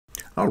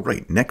All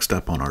right, next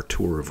up on our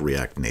tour of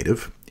React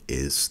Native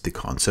is the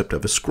concept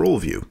of a scroll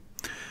view.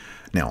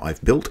 Now,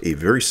 I've built a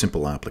very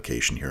simple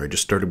application here. I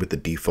just started with the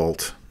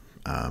default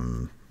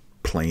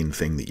plain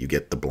thing that you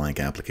get the blank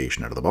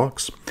application out of the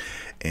box.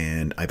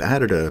 And I've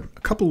added a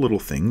couple little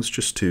things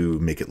just to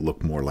make it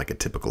look more like a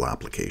typical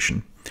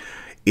application.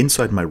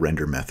 Inside my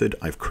render method,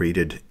 I've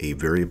created a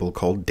variable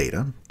called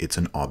data. It's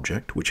an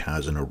object which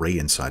has an array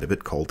inside of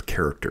it called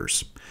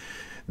characters.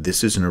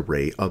 This is an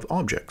array of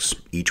objects.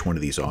 Each one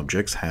of these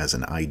objects has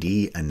an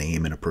ID, a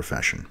name, and a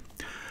profession.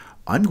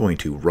 I'm going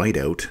to write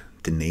out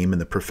the name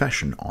and the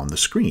profession on the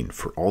screen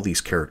for all these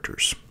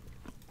characters.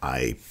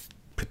 I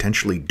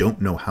potentially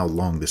don't know how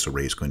long this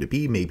array is going to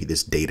be. Maybe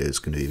this data is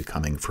going to be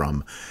coming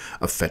from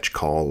a fetch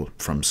call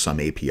from some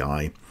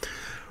API.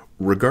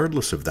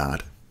 Regardless of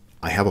that,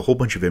 I have a whole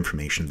bunch of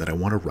information that I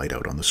want to write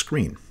out on the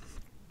screen.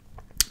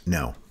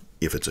 Now,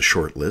 if it's a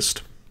short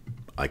list,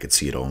 I could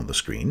see it all on the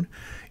screen.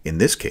 In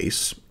this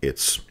case,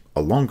 it's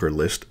a longer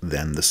list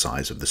than the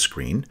size of the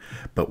screen,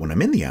 but when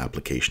I'm in the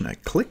application, I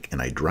click and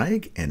I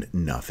drag and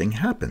nothing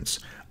happens.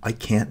 I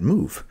can't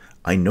move.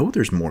 I know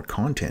there's more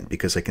content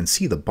because I can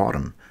see the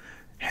bottom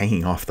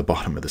hanging off the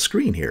bottom of the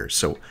screen here.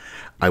 So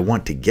I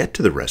want to get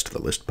to the rest of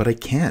the list, but I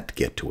can't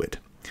get to it.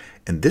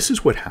 And this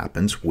is what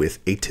happens with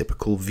a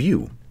typical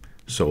view.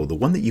 So the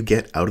one that you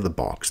get out of the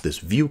box, this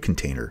view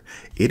container,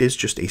 it is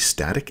just a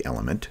static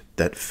element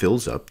that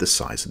fills up the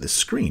size of this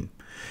screen.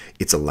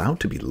 It's allowed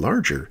to be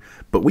larger,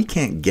 but we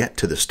can't get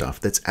to the stuff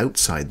that's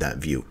outside that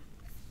view.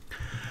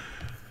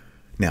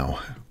 Now,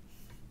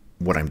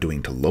 what I'm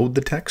doing to load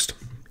the text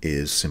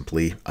is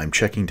simply I'm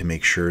checking to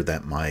make sure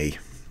that my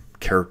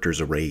characters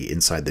array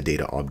inside the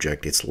data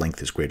object, its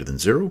length is greater than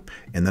 0,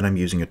 and then I'm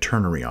using a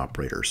ternary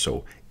operator.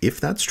 So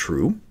if that's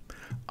true,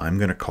 I'm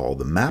going to call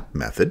the map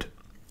method,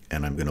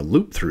 and I'm going to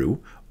loop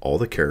through all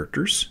the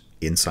characters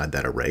inside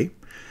that array.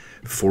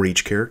 For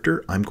each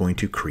character, I'm going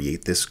to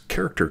create this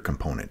character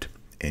component.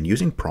 And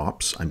using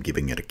props, I'm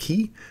giving it a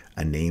key,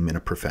 a name, and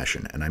a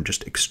profession. And I'm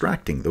just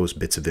extracting those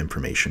bits of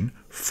information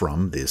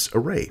from this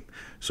array.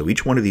 So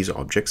each one of these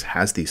objects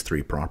has these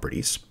three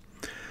properties.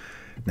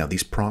 Now,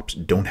 these props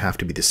don't have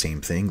to be the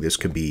same thing. This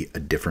could be a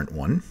different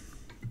one.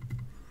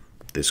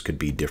 This could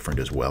be different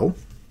as well.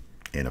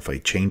 And if I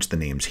change the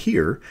names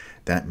here,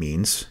 that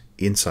means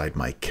inside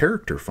my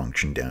character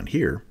function down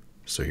here,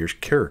 so here's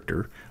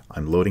character,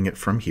 I'm loading it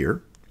from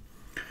here,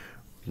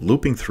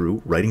 looping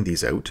through, writing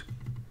these out.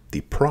 The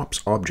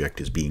props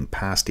object is being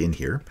passed in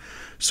here,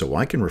 so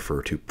I can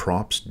refer to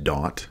props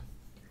dot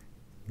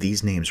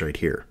these names right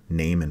here,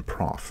 name and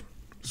prof.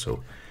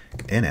 So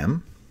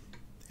nm,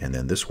 and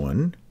then this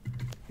one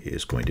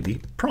is going to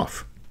be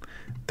prof.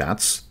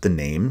 That's the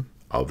name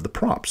of the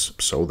props,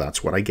 so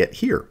that's what I get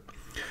here.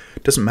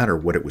 It doesn't matter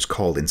what it was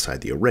called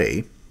inside the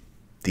array.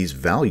 These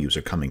values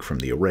are coming from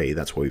the array.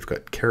 That's why we've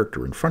got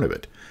character in front of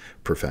it.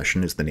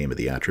 Profession is the name of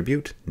the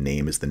attribute.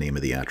 Name is the name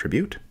of the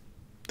attribute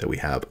that we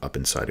have up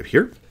inside of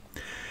here.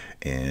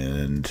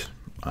 And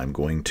I'm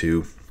going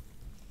to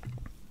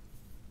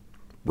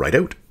write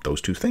out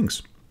those two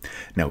things.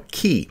 Now,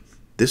 key.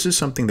 This is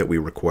something that we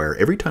require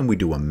every time we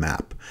do a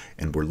map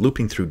and we're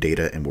looping through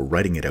data and we're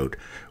writing it out.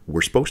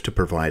 We're supposed to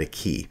provide a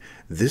key.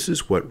 This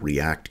is what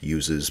React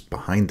uses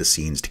behind the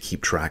scenes to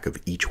keep track of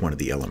each one of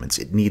the elements.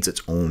 It needs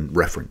its own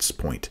reference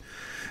point.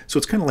 So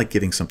it's kind of like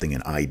giving something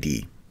an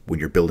ID. When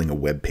you're building a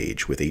web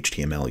page with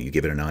HTML, you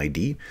give it an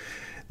ID.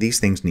 These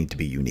things need to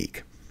be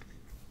unique.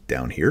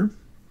 Down here,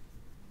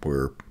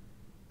 we're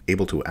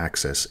able to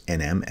access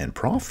nm and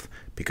prof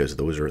because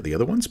those are the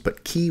other ones,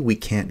 but key we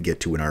can't get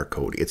to in our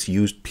code. It's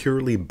used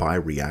purely by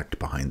React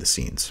behind the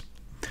scenes.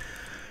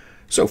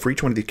 So for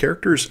each one of these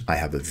characters, I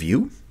have a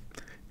view.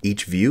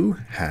 Each view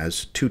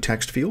has two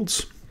text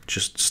fields,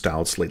 just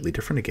styled slightly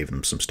different. I gave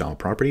them some style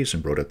properties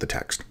and wrote out the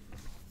text.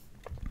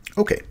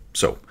 Okay,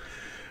 so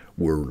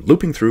we're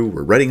looping through,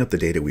 we're writing out the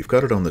data, we've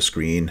got it on the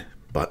screen,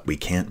 but we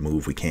can't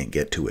move, we can't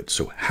get to it.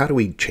 So how do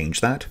we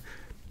change that?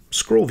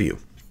 Scroll view.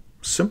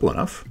 Simple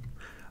enough.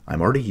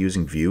 I'm already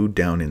using view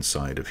down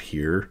inside of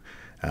here.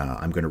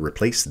 I'm going to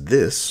replace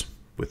this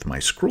with my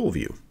scroll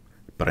view,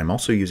 but I'm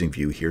also using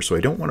view here, so I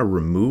don't want to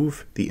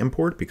remove the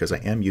import because I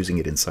am using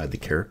it inside the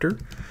character.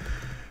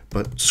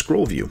 But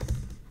scroll view,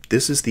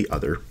 this is the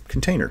other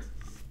container.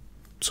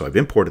 So I've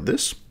imported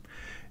this,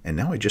 and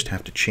now I just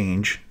have to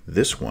change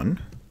this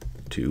one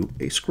to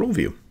a scroll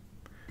view.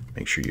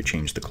 Make sure you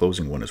change the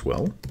closing one as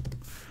well.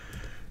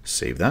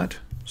 Save that.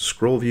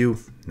 Scroll view.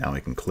 Now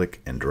I can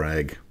click and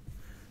drag.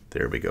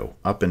 There we go,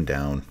 up and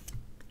down,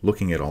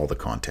 looking at all the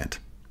content.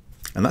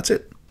 And that's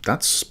it.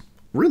 That's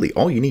really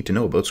all you need to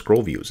know about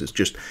scroll views. It's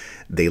just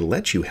they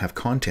let you have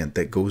content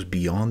that goes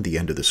beyond the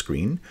end of the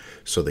screen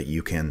so that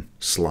you can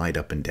slide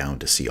up and down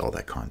to see all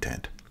that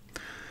content.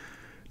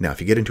 Now,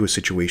 if you get into a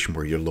situation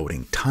where you're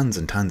loading tons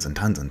and tons and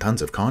tons and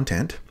tons of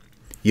content,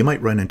 you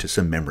might run into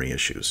some memory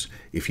issues.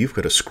 If you've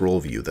got a scroll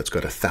view that's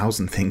got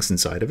 1,000 things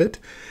inside of it,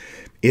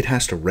 it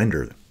has to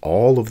render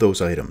all of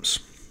those items.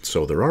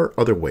 So there are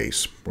other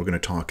ways. We're going to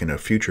talk in a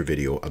future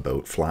video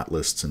about flat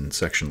lists and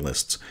section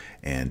lists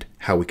and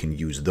how we can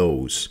use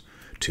those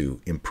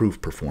to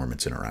improve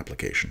performance in our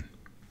application.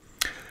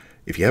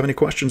 If you have any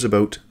questions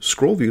about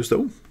ScrollViews,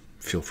 though,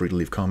 feel free to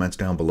leave comments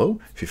down below.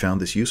 If you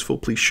found this useful,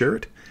 please share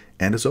it.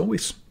 And as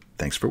always,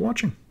 thanks for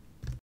watching.